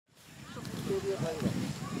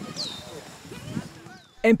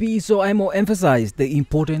MP Isoaimo emphasized the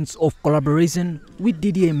importance of collaboration with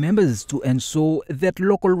DDA members to ensure that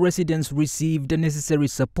local residents receive the necessary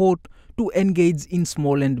support to engage in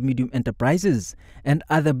small and medium enterprises and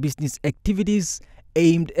other business activities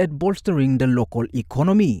aimed at bolstering the local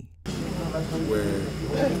economy.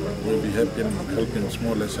 We'll be helping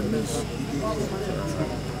small SMEs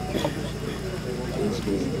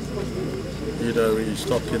to either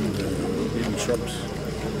restock in shops,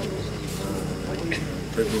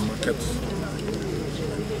 trade markets,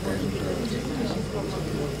 and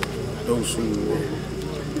those who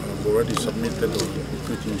have already submitted or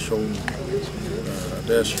equity shown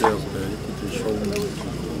their share of the equity shown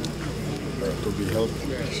to be helped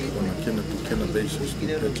on a kinner-to-kinner basis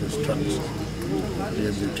to purchase trucks,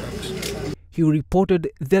 DMV trucks. He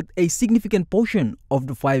reported that a significant portion of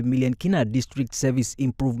the 5 million Kina District Service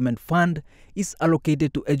Improvement Fund is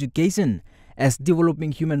allocated to education, as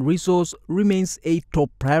developing human resource remains a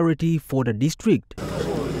top priority for the district.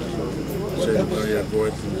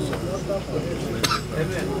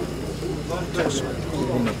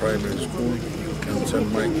 Primary School and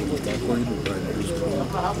St. Michael's Primary School,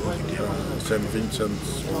 St.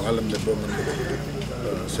 Vincent's Alam de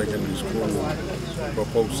Secondary School,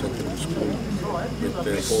 proposed secondary school with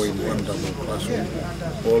the 4-in-1 double classroom.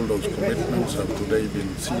 All those commitments have today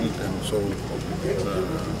been sealed, and so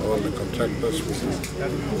all the contractors will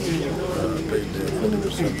pay the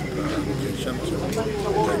 40% allocation, so take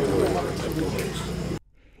away.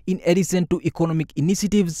 In addition to economic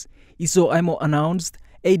initiatives, Isoaimo announced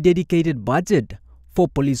a dedicated budget for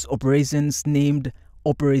police operations named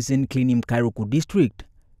Operation Cleaning Kairuku District.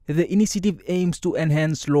 The initiative aims to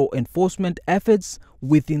enhance law enforcement efforts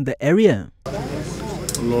within the area.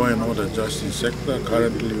 Law and order justice sector,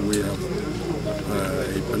 currently we have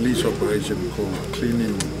a police operation called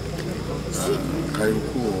Cleaning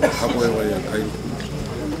Kairuku or Habuewaya Kairuku.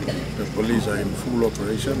 The police are in full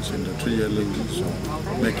operations in the 3 LODs, so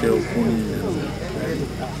Mekeo, Kuni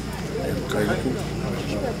and Kairuku.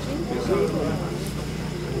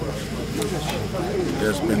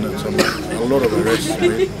 There's been a lot of arrests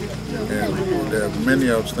made, and there are many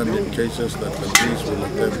outstanding cases that the police will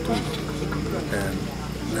attempt to and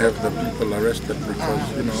have the people arrested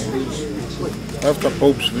because, you know, after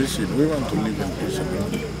Pope's visit, we want to live in peace.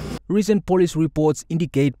 Recent police reports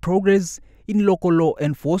indicate progress in local law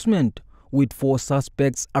enforcement, with 4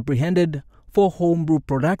 suspects apprehended for homebrew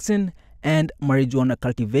production and marijuana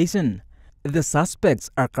cultivation. The suspects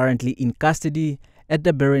are currently in custody at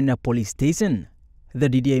the Bereina Police Station. The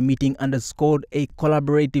DDA meeting underscored a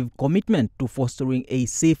collaborative commitment to fostering a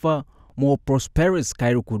safer, more prosperous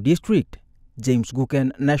Kairuku district. James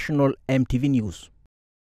Guken, National EMTV News.